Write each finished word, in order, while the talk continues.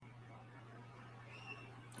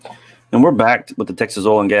And we're back with the Texas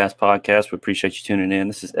Oil and Gas Podcast. We appreciate you tuning in.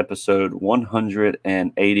 This is episode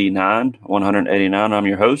 189. 189. I'm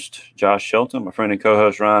your host, Josh Shelton, my friend and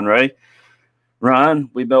co-host, Ryan Ray.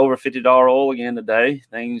 Ryan, we've been over $50 oil again today.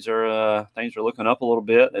 Things are looking up a little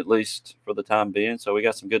bit, at least for the time being. So we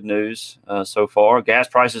got some good news so far. Gas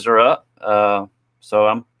prices are up.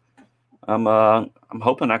 So I'm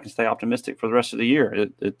hoping I can stay optimistic for the rest of the year.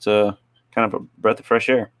 It's kind of a breath of fresh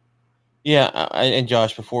air. Yeah, and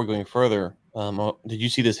Josh, before going further, did you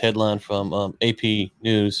see this headline from AP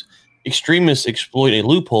News? Extremists exploit a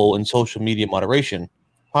loophole in social media moderation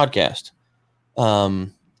podcast.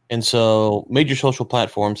 And so major social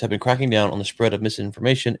platforms have been cracking down on the spread of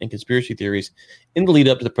misinformation and conspiracy theories in the lead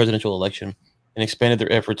up to the presidential election and expanded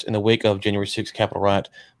their efforts in the wake of January 6th Capitol riot.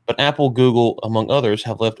 But Apple, Google, among others,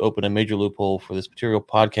 have left open a major loophole for this material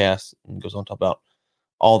podcast, and goes on to talk about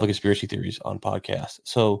all the conspiracy theories on podcasts.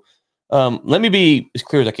 So let me be as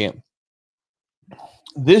clear as I can.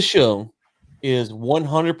 This show is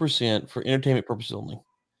 100% for entertainment purposes only.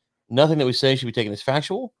 Nothing that we say should be taken as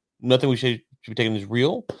factual. Nothing we say should be taken as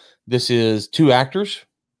real. This is two actors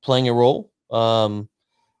playing a role.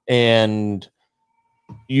 And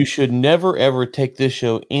you should never, ever take this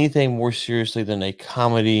show anything more seriously than a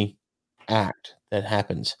comedy act that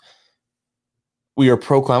happens. We are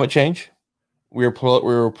pro climate change. We're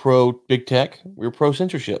pro big tech. We're pro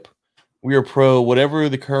censorship. We are pro whatever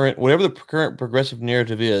the current progressive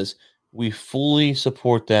narrative is. We fully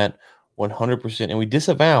support that 100%, and we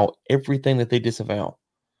disavow everything that they disavow.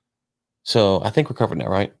 So I think we're covered now,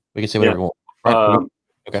 right? We can say whatever we want. Right?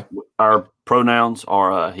 Okay. Our pronouns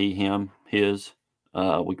are he, him, his.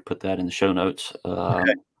 We can put that in the show notes.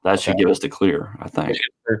 That should give us the clear, I think.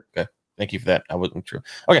 Okay. Thank you for that. I wasn't sure.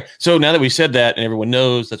 Okay. So now that we said that and everyone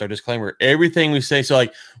knows, that's our disclaimer. Everything we say. So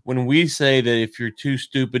like when we say that if you're too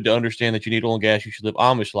stupid to understand that you need oil and gas, you should live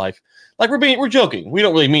Amish life. Like we're joking. We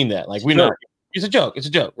don't really mean that. Like we know it's a joke. It's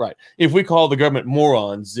a joke. Right. If we call the government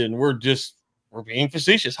morons, then we're being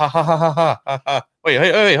facetious. Ha ha ha ha ha ha. Wait,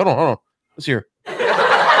 hey, hold on. Let's hear. There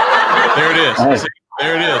it is. Hey.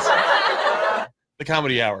 There it is. The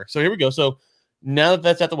comedy hour. So here we go. So now that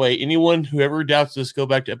that's out the way, anyone who ever doubts this, go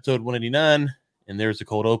back to episode 189, and there's the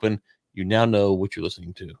cold open. You now know what you're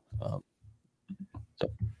listening to. So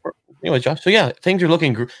anyway, Josh. So yeah, things are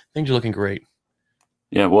looking great.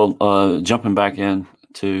 Yeah. Well, jumping back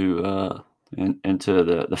into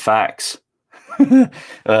the facts. The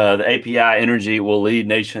API Energy will lead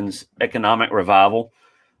nation's economic revival.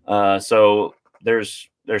 So there's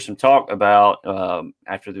some talk about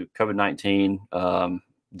after the COVID-19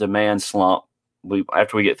 demand slump.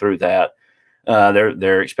 After we get through that,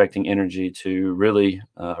 they're expecting energy to really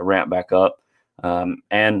ramp back up. And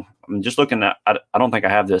I'm just looking at. I don't think I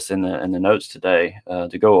have this in the notes today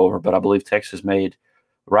to go over, but I believe Texas made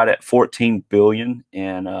right at $14 billion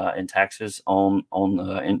in taxes for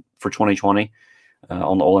 2020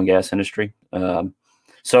 on the oil and gas industry.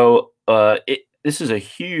 So this is a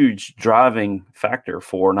huge driving factor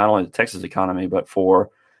for not only the Texas economy but for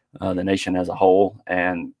the nation as a whole.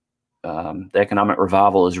 And the economic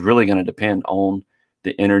revival is really going to depend on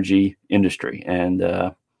the energy industry. And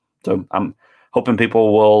so I'm hoping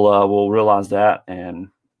people will realize that and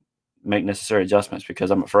make necessary adjustments, because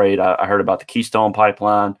I'm afraid I heard about the Keystone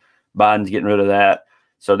Pipeline. Biden's getting rid of that.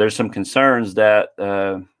 So there's some concerns that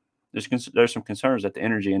there's some concerns that the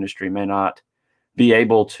energy industry may not be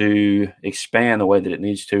able to expand the way that it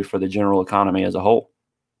needs to for the general economy as a whole.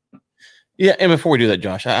 Yeah, and before we do that,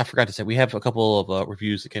 Josh, I forgot to say we have a couple of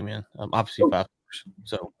reviews that came in. Obviously 5 stars.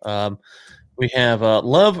 So we have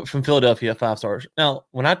Love from Philadelphia, 5 stars. Now,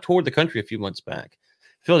 when I toured the country a few months back,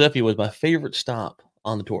 Philadelphia was my favorite stop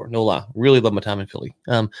on the tour. No lie, really love my time in Philly.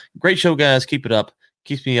 Great show, guys. Keep it up.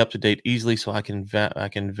 Keeps me up to date easily, so I can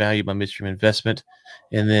value my midstream investment.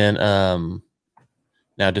 And then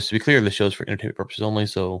now, just to be clear, the show's for entertainment purposes only,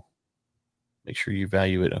 so make sure you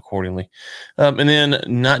value it accordingly. And then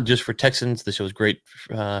not just for Texans, the show is great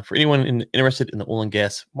for anyone interested in the oil and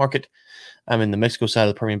gas market. I'm in the Mexico side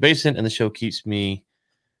of the Permian Basin, and the show keeps me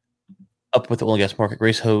up with the oil and gas market.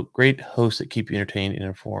 Great hosts that keep you entertained and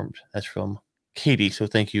informed. That's from Katie. So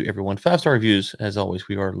thank you, everyone. 5-star reviews, as always.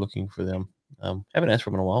 We are looking for them. Haven't asked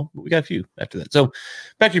for them in a while, but we got a few after that. So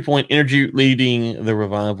back to your point, energy leading the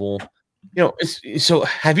revival. So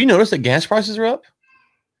have you noticed that gas prices are up?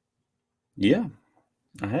 Yeah,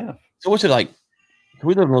 I have. So what's it like?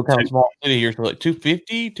 We live in a little kind of small city here, so like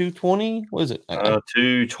 250, 220. What is it?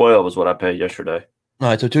 212 is what I paid yesterday. All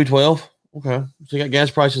right, so 212. Okay, so you got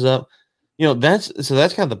gas prices up. That's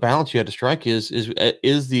kind of the balance you had to strike. As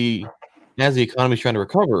the economy is trying to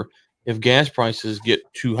recover, if gas prices get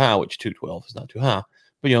too high, which 212 is not too high,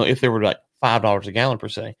 But if they were like $5 a gallon per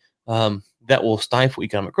se, that will stifle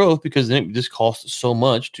economic growth because then it just costs so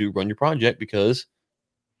much to run your project because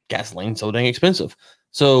gasoline's so dang expensive.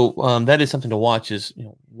 So that is something to watch is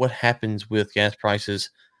what happens with gas prices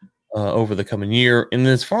over the coming year. And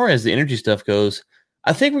then as far as the energy stuff goes,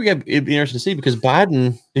 I think it'd be interesting to see because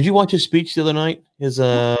Biden, did you watch his speech the other night? His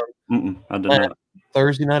I did not.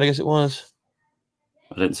 Thursday night, I guess it was.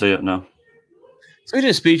 I didn't see it, no. So he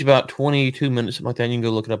did a speech about 22 minutes, something like that. You can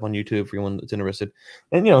go look it up on YouTube for anyone that's interested.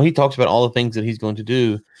 And, he talks about all the things that he's going to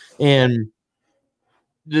do. And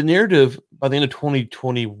the narrative by the end of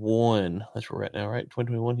 2021, that's where we're at now, right?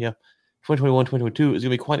 2021, yeah. 2021, 2022 is going to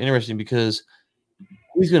be quite interesting because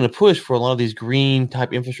he's going to push for a lot of these green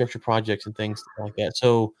type infrastructure projects and things like that.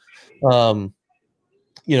 So,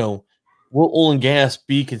 will oil and gas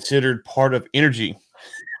be considered part of energy,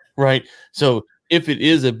 right? So if it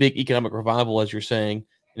is a big economic revival, as you're saying,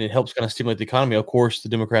 and it helps kind of stimulate the economy, of course, the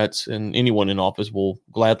Democrats and anyone in office will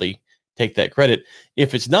gladly take that credit.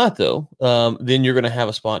 If it's not, though, then you're going to have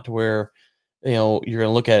a spot to where, you're going to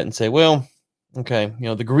look at it and say, well, okay,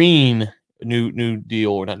 the green new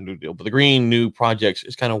deal, or not new deal, but the green new projects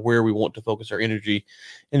is kind of where we want to focus our energy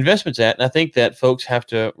investments at. And I think that folks have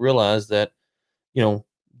to realize that,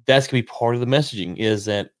 that's going to be part of the messaging is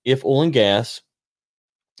that if oil and gas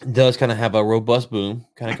does kind of have a robust boom,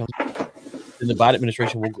 kind of comes, then the Biden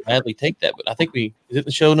administration will gladly take that. But I think is it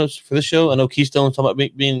the show notes for this show? I know Keystone's talking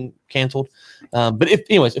about being canceled. But if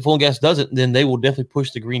oil and gas doesn't, then they will definitely push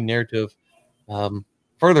the green narrative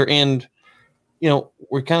further. And,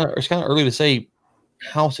 it's kind of early to say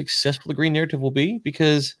how successful the green narrative will be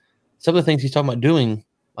because some of the things he's talking about doing,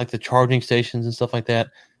 like the charging stations and stuff like that,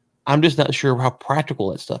 I'm just not sure how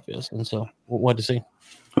practical that stuff is. And so we'll have to see.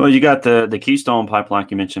 Well, you got the Keystone pipeline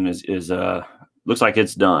you mentioned is looks like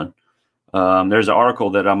it's done. There's an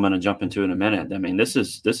article that I'm going to jump into in a minute. I mean, this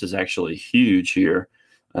is actually huge here,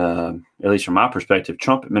 at least from my perspective.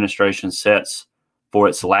 Trump administration sets for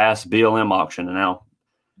its last BLM auction, and now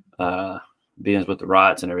being with the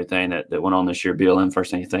riots and everything that went on this year, BLM,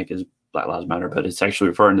 first thing you think is Black Lives Matter, but it's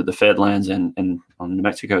actually referring to the Fedlands and on the New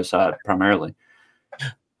Mexico side primarily.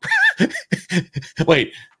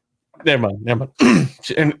 Wait, never mind.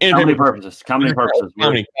 Comedy purposes. Comedy.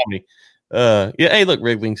 Yeah. Hey, look,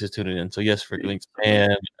 Rick Links is tuning in. So yes, Rick Links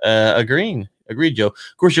and agreed, Joe.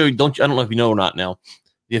 Of course, Joe. I don't know if you know or not. Now,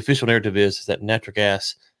 the official narrative is that natural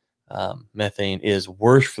gas, methane, is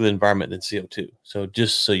worse for the environment than CO2. So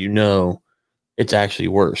just so you know, it's actually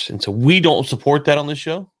worse. And so we don't support that on this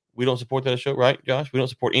show. We don't support that on the show, right, Josh? We don't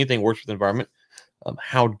support anything worse for the environment.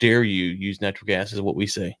 How dare you use natural gas is what we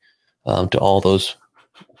say to all those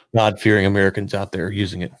God-fearing Americans out there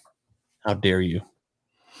using it. How dare you?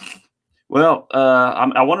 Well,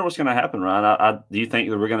 I wonder what's going to happen, Ryan. Do you think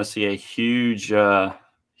that we're going to see a huge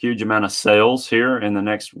amount of sales here in the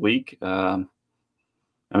next week? I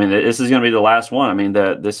mean, this is going to be the last one. I mean,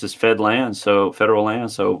 this is federal land. So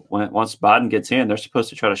once Biden gets in, they're supposed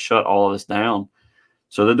to try to shut all of this down.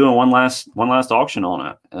 So they're doing one last auction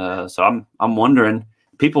on it. So I'm wondering,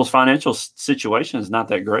 people's financial situation is not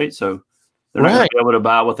that great, so they're not going to be able to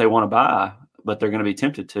buy what they want to buy, but they're going to be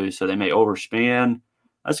tempted to. So they may overspend.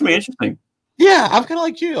 That's going to be interesting. Yeah, I'm kind of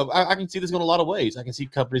like you. I can see this going a lot of ways. I can see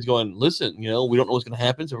companies going, listen, we don't know what's going to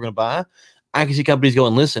happen, so we're going to buy. I can see companies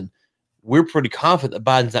going, listen, we're pretty confident that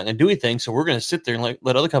Biden's not going to do anything, so we're going to sit there and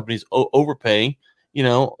let other companies overpay. There's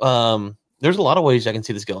a lot of ways I can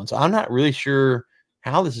see this going. So I'm not really sure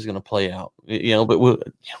how this is going to play out. But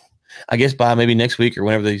I guess by maybe next week or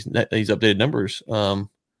whenever these updated numbers will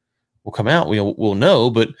come out, we'll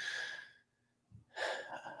know. But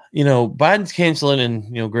Biden's canceling,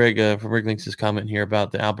 and Greg from Rick Links' comment here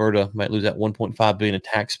about the Alberta might lose that $1.5 billion of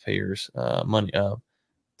taxpayers' money.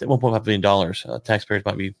 That $1.5 billion, taxpayers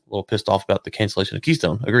might be a little pissed off about the cancellation of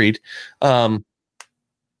Keystone. Agreed. So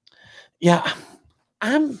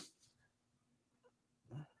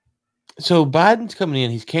Biden's coming in.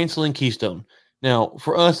 He's canceling Keystone. Now,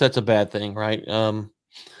 for us, that's a bad thing, right?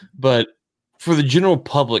 But for the general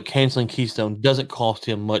public, canceling Keystone doesn't cost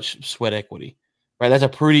him much sweat equity, right? That's a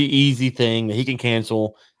pretty easy thing that he can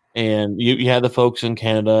cancel. And you have the folks in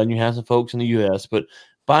Canada and you have some folks in the U.S., but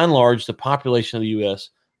by and large, the population of the U.S.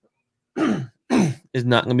 is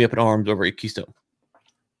not going to be up in arms over a Keystone.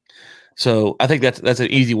 So I think that's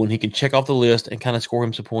an easy one. He can check off the list and kind of score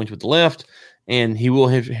him some points with the left, and he will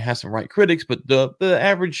have some right critics, but the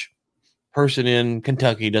average person in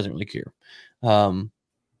Kentucky doesn't really care.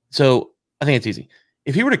 So I think it's easy.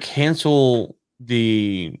 If he were to cancel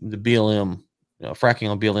the BLM, fracking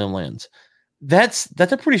on BLM lands, that's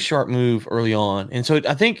a pretty sharp move early on. And so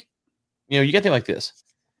I think, you got to think like this.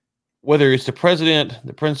 whether it's the president,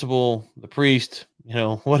 the principal, the priest,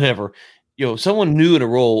 whatever, someone new in a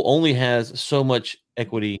role only has so much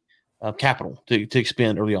equity capital to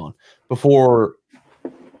expend early on before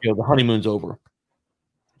the honeymoon's over.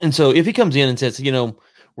 And so if he comes in and says,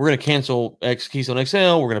 we're going to cancel Keystone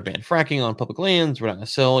XL, we're going to ban fracking on public lands, we're not going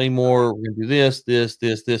to sell anymore, we're going to do this.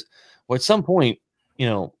 Well, at some point,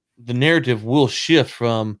 the narrative will shift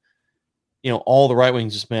from, all the right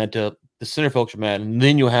wings just mad to the center folks are mad. And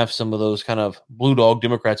then you'll have some of those kind of blue dog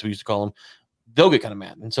Democrats, we used to call them, they'll get kind of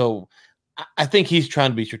mad. And so I think he's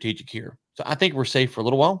trying to be strategic here. So I think we're safe for a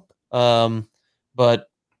little while. But,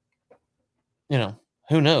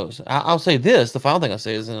 who knows? I'll say this. The final thing I'll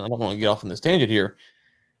say is, and I don't want to get off on this tangent here,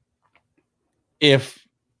 if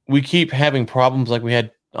we keep having problems like we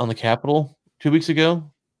had on the Capitol 2 weeks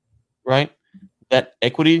ago, right? That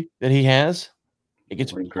equity that he has, it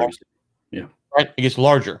gets larger. Yeah. Right? It gets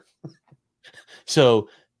larger. So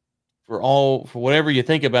for whatever you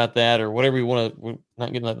think about that or whatever you want to, we're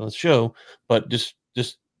not getting that on the show, but just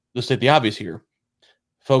let's state the obvious here.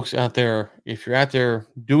 Folks out there, if you're out there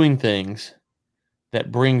doing things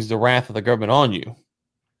that brings the wrath of the government on you,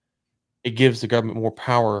 it gives the government more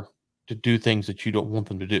power to do things that you don't want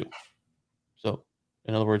them to do. So,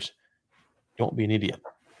 in other words, don't be an idiot.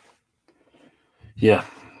 Yeah.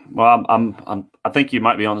 Well, I think you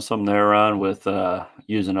might be on something there, Ryan, with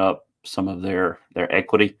using up some of their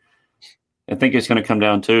equity. I think it's going to come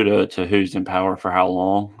down to who's in power for how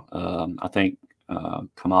long. I think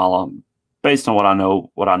Kamala, based on what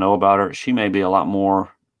I know about her, she may be a lot more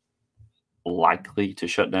likely to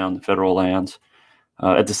shut down the federal lands.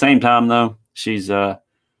 At the same time, though, she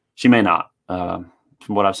may not.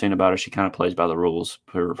 From what I've seen about her, she kind of plays by the rules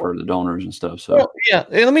for the donors and stuff. So yeah,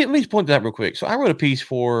 let me point to that real quick. So I wrote a piece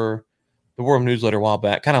for the War Room newsletter a while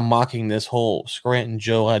back, kind of mocking this whole Scranton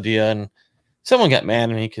Joe idea, and someone got mad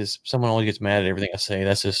at me because someone always gets mad at everything I say.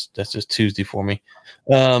 That's just Tuesday for me.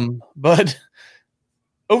 But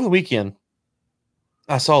over the weekend,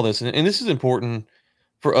 I saw this, and this is important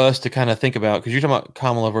for us to kind of think about, because you're talking about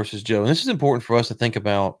Kamala versus Joe, and this is important for us to think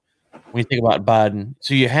about when you think about Biden.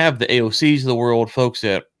 So you have the AOCs of the world, folks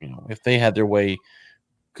that, if they had their way,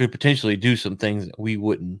 could potentially do some things that we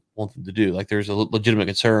wouldn't want them to do. Like there's a legitimate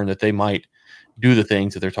concern that they might do the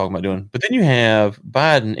things that they're talking about doing. But then you have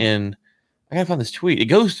Biden, and I gotta find this tweet. It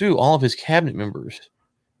goes through all of his cabinet members.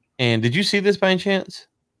 And did you see this by any chance?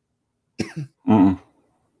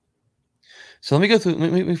 So let me go through.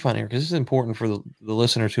 Let me find here, because this is important for the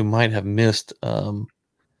listeners who might have missed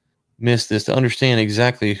this, to understand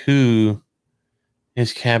exactly who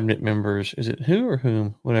his cabinet members. Is it who or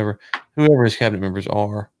whom? Whatever, whoever his cabinet members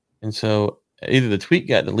are. And so either the tweet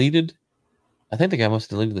got deleted. I think the guy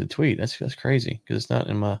must have deleted the tweet. That's crazy, because it's not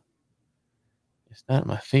in my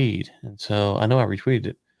feed. And so I know I retweeted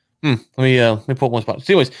it. Let me pull up one spot.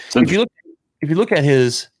 So anyways, if you look at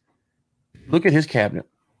his cabinet,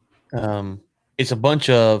 it's a bunch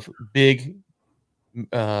of big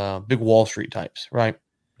Wall Street types, right?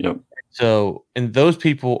 Yep. So, and those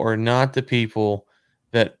people are not the people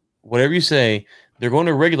that, whatever you say, they're going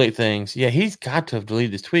to regulate things. Yeah, he's got to have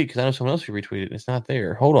deleted this tweet, because I know someone else who retweeted it. It's not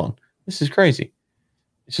there. Hold on. This is crazy.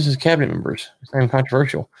 It's just his cabinet members. It's not even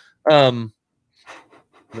controversial. And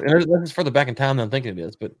that's further back in time than I'm thinking it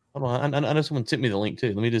is. But hold on. I know someone sent me the link too.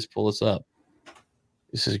 Let me just pull this up.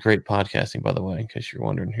 This is great podcasting, by the way, in case you're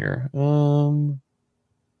wondering here.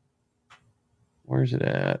 Where's it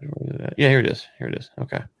at? Yeah, here it is.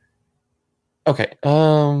 Okay.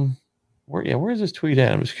 Where is this tweet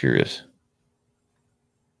at? I'm just curious.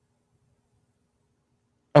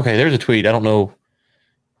 Okay, there's a tweet. I don't know.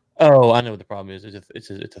 Oh, I know what the problem is. It's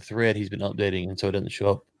a thread he's been updating, and so it doesn't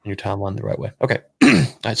show up in your timeline the right way. Okay. All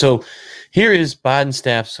right, so here is Biden's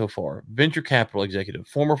staff so far. Venture capital executive,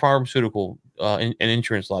 former pharmaceutical and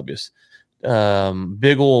insurance lobbyist,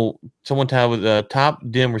 Big Oil, someone tied with a top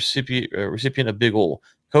Dem recipient of Big Oil,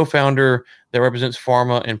 co-founder that represents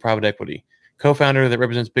pharma and private equity, co-founder that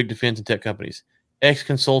represents big defense and tech companies,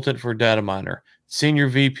 ex-consultant for data miner, senior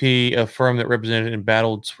VP of firm that represented and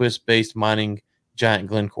battled Swiss-based mining giant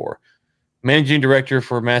Glencore, managing director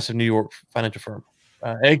for a massive New York financial firm,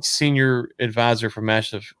 ex-senior advisor for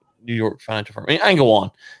massive New York financial firm. I can go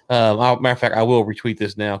on. Matter of fact, I will retweet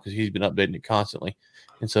this now because he's been updating it constantly.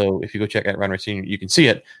 And so if you go check out Ryan Wright Sr., you can see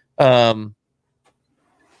it. I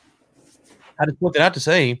just put that out to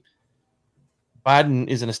say Biden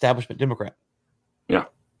is an establishment Democrat. Yeah.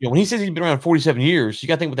 When he says he's been around 47 years, you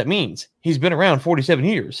got to think what that means. He's been around 47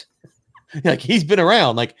 years. Like, he's been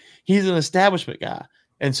around. Like, he's an establishment guy.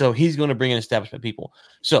 And so he's going to bring in establishment people.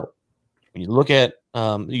 So when you look at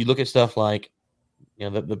stuff like,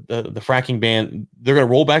 the fracking ban. They're going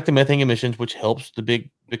to roll back the methane emissions, which helps the big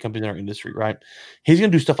companies in our industry, right? He's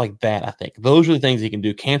going to do stuff like that. I think those are the things he can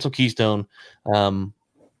do. Cancel Keystone.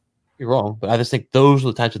 You're wrong, but I just think those are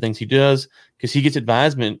the types of things he does because he gets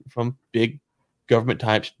advisement from big government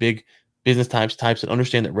types, big business types that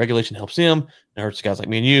understand that regulation helps him and hurts guys like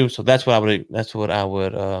me and you. So that's what I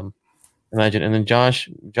would imagine. And then Josh,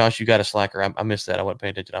 you got a slacker. I missed that. I wasn't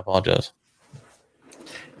paying attention. I apologize.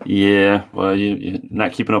 Yeah, well, you're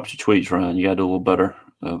not keeping up with your tweets, Ryan. You got to do a little better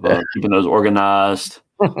of keeping those organized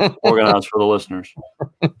for the listeners.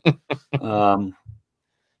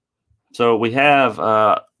 So we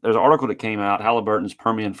have there's an article that came out. Halliburton's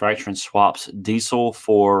Permian fracturing swaps diesel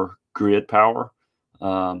for grid power.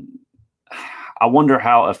 I wonder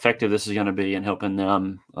how effective this is going to be in helping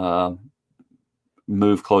them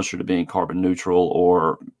move closer to being carbon neutral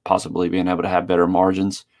or possibly being able to have better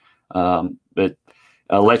margins. But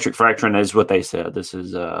electric fracturing is what they said. This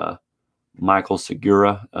is Michael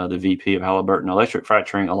Segura, the VP of Halliburton. Electric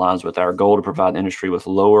fracturing aligns with our goal to provide the industry with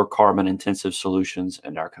lower carbon intensive solutions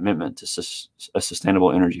and our commitment to a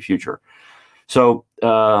sustainable energy future. So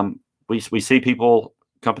we see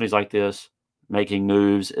companies like this making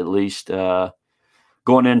moves, at least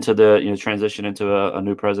going into the transition into a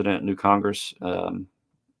new president, new Congress.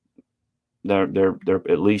 They're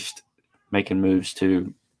at least making moves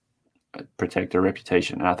to protect their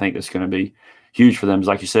reputation, and I think it's going to be huge for them. Because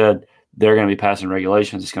like you said, they're going to be passing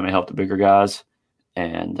regulations. It's going to help the bigger guys,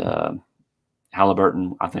 and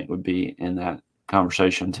Halliburton, I think, would be in that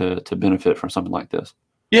conversation to benefit from something like this.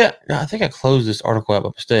 Yeah, I think I closed this article out by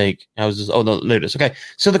mistake. I was just, no, there it is. Okay,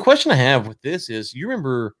 so the question I have with this is, you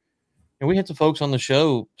remember, we had some folks on the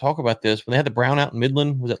show talk about this when they had the brownout in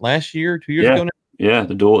Midland. Was it last year, 2 years ago now? Yeah,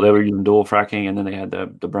 they were using dual fracking, and then they had the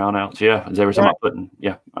brownouts. Yeah, is every time I putting.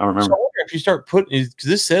 Yeah, I remember. So I wonder if you start putting, because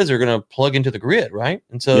this says they're going to plug into the grid, right?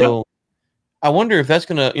 And so I wonder if that's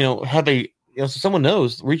going to, have they, so someone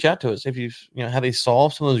knows, reach out to us if have they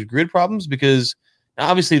solved some of those grid problems, because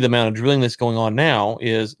obviously the amount of drilling that's going on now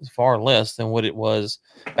is far less than what it was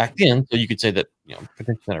back then. So you could say that,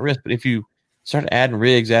 potentially not at risk, but if you start adding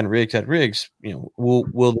rigs,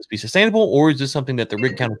 will this be sustainable, or is this something that the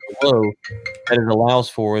rig count is so low that it allows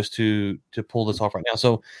for us to pull this off right now?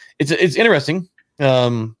 So it's interesting.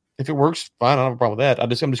 If it works, fine. I don't have a problem with that.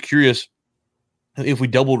 I'm just curious, if we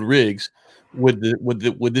doubled rigs, would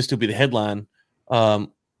this still be the headline,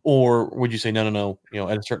 or would you say no?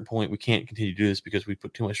 At a certain point, we can't continue to do this because we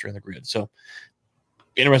put too much strain on the grid. So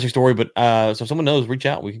interesting story. But so if someone knows, reach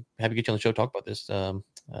out. We happy to get you on the show, talk about this.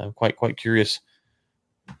 I'm quite curious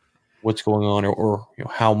what's going on, or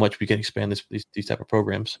how much we can expand these type of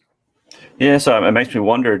programs. Yeah, so it makes me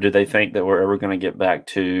wonder: do they think that we're ever going to get back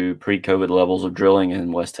to pre-COVID levels of drilling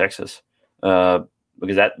in West Texas?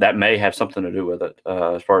 Because that may have something to do with it.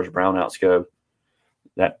 As far as brownouts go,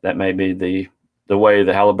 that may be the way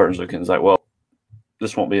the Halliburton's looking. Is like, well,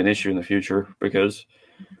 this won't be an issue in the future because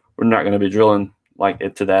we're not going to be drilling like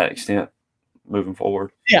it to that extent moving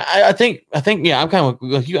forward. Yeah, I think I'm kind of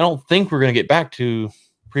like you. I don't think we're going to get back to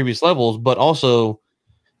previous levels, but also,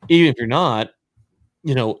 even if you're not,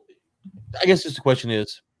 I guess just the question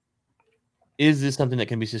is this something that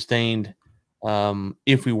can be sustained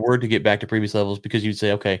if we were to get back to previous levels? Because you'd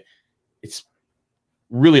say, okay, it's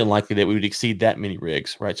really unlikely that we would exceed that many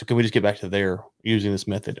rigs, right? So can we just get back to there using this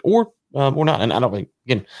method, or not? And I don't think,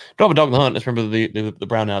 again, don't have a dog in the hunt. Let's remember the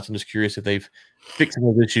brownouts. I'm just curious if they've fixed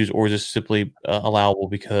those issues, or is this simply allowable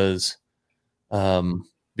because of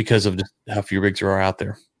just how few rigs are out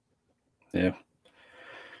there. Yeah.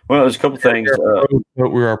 Well, there's a couple things.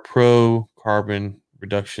 We are pro carbon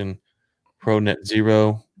reduction, pro net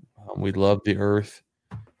zero. We love the earth.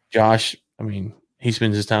 Josh, he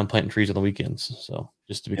spends his time planting trees on the weekends. So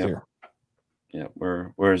just to be clear. Yeah,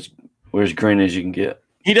 we're as green as you can get.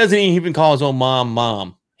 He doesn't even call his own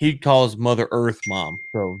mom. He calls Mother Earth mom.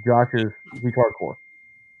 So Josh he's hardcore.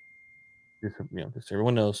 Just so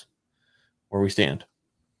everyone knows where we stand.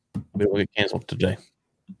 We'll get canceled today.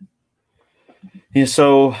 Yeah,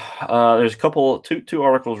 so there's two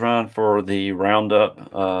articles run for the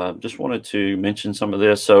roundup. Just wanted to mention some of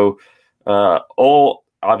this. So oil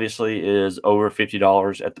obviously is over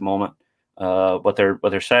 $50 at the moment. What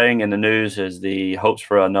they're saying in the news is the hopes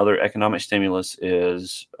for another economic stimulus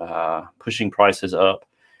is pushing prices up.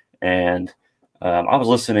 And I was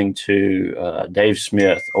listening to Dave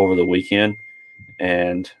Smith over the weekend,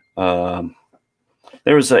 and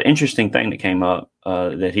there was an interesting thing that came up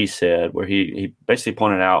that he said, where he basically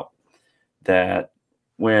pointed out that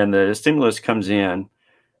when the stimulus comes in,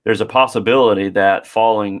 there's a possibility that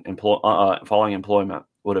falling employment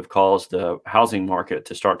would have caused the housing market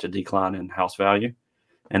to start to decline in house value.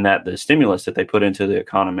 and that the stimulus that they put into the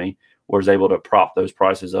economy was able to prop those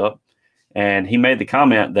prices up. And he made the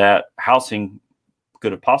comment that housing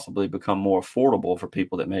could have possibly become more affordable for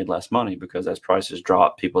people that made less money, because as prices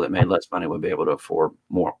drop, people that made less money would be able to afford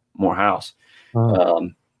more house.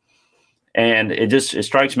 And it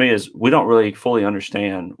strikes me as we don't really fully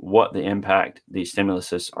understand what the impact these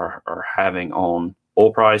stimuluses are having on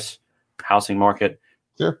oil price, housing market.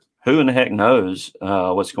 Sure. Who in the heck knows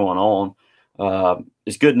what's going on?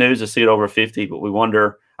 It's good news to see it over 50, but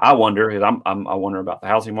I wonder about the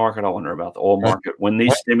housing market. I wonder about the oil market. When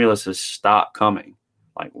these stimuluses stop coming,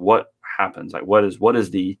 like what happens? Like what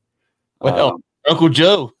is the Uncle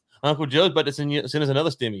Joe's about to send us another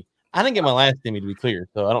stimmy. I didn't get my last stimmy, to be clear,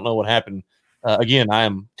 so I don't know what happened. Again, I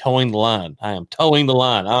am towing the line. I am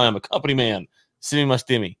a company man sending my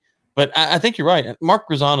stimmy. But I think you're right. Mark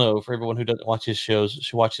Grisano, for everyone who doesn't watch his shows,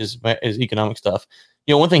 should watch his economic stuff.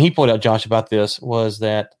 One thing he pointed out, Josh, about this was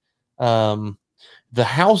that the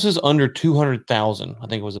houses under 200,000, I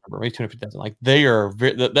think it was the number, maybe 250,000. Like they are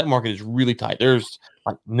that market is really tight. There's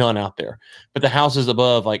like none out there. But the houses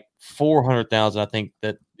above like 400,000, I think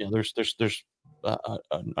that there's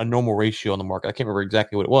a normal ratio on the market. I can't remember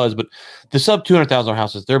exactly what it was, but the sub 200,000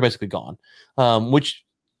 houses, they're basically gone. Which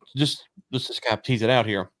let's just kind of tease it out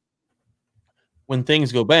here. When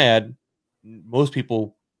things go bad, most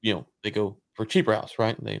people, they go for a cheaper house,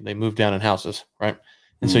 right? They move down in houses, right?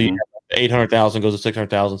 And so you have 800,000 goes to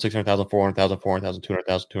 600,000, 600,000, 400,000, 400,000,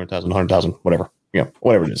 200,000, 200,000, 100,000, whatever.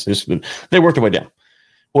 Whatever it is. They work their way down.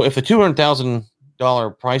 Well, if the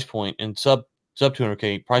 $200,000 price point and sub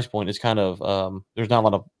 200K price point is kind of there's not a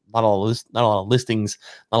lot of listings,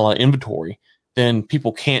 not a lot of inventory, then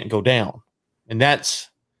people can't go down, and that's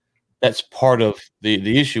part of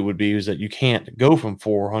the issue would be is that you can't go from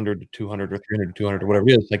 400 to 200 or 300 to 200 or whatever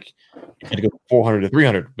it is. Like you can't go from 400 to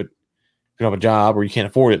 300, but if you don't have a job or you can't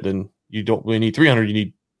afford it, then you don't really need 300. You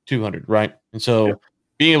need 200, right? And so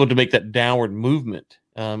being able to make that downward movement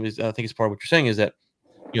is, I think, it's part of what you're saying is that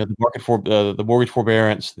the market for the mortgage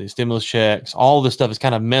forbearance, the stimulus checks, all this stuff is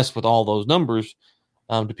kind of messed with all those numbers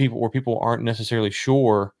to people where people aren't necessarily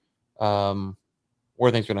sure where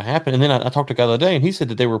things are going to happen. And then I talked to a guy the other day, and he said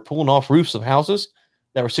that they were pulling off roofs of houses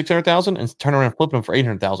that were 600,000 and turning around and flipping them for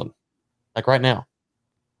 800,000, like right now.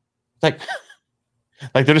 Like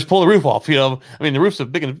they're just pulling the roof off. I mean, the roof's a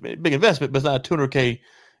big investment, but it's not a 200K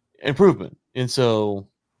improvement. And so,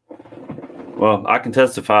 well, I can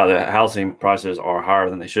testify that housing prices are higher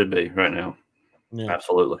than they should be right now. Yeah.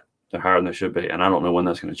 Absolutely, they're higher than they should be, and I don't know when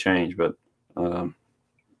that's going to change, but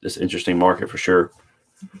it's an interesting market for sure.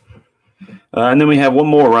 And then we have one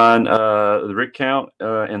more, Ryan. The rig count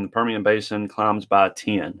in the Permian Basin climbs by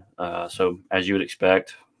 10. So as you would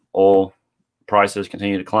expect, oil prices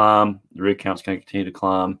continue to climb. The rig count's going to continue to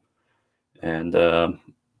climb. And I'm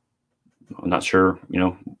not sure,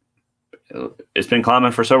 it's been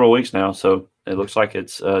climbing for several weeks now. So it looks like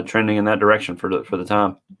it's trending in that direction for the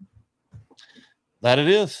time. That it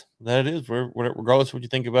is. Regardless of what you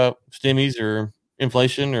think about stimmies or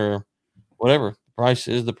inflation or whatever. Price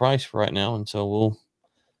is the price for right now, and so we'll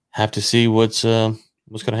have to see what's going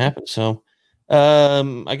to happen. So,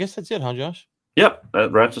 I guess that's it, huh, Josh? Yep,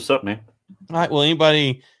 that wraps us up, man. All right. Well,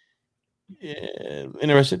 anybody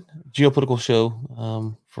interested? Geopolitical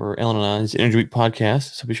show for Ellen and I's Energy Week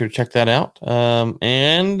podcast. So be sure to check that out.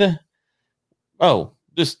 And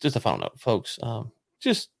just a final note, folks.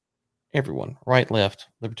 Just everyone, right, left,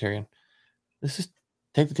 libertarian. This is.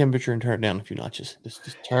 Take the temperature and turn it down a few notches.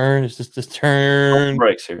 Just turn. It's just turn.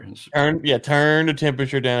 Breaks here. Turn the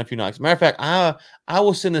temperature down a few notches. Matter of fact, I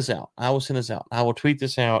will send this out. I will tweet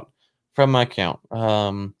this out from my account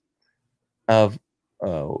of a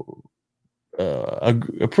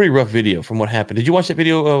pretty rough video from what happened. Did you watch that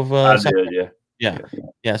video of? I did.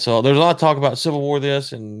 Yeah. So there's a lot of talk about Civil War,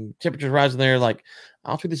 this and temperatures rising there. Like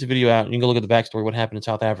I'll tweet this video out. And you can go look at the backstory, what happened in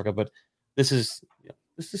South Africa. But this is.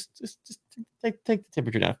 Just take the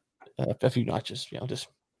temperature down a few notches.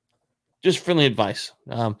 Just friendly advice.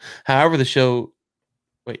 However, the show.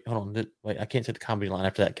 Wait, hold on. Wait, I can't say the comedy line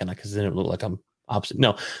after that, can I? Because then it look like I'm opposite.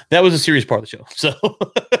 No, that was a serious part of the show. So,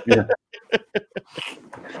 yeah.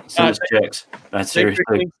 Serious checks. That's serious.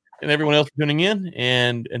 And everyone else for tuning in.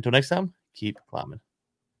 And until next time, keep climbing.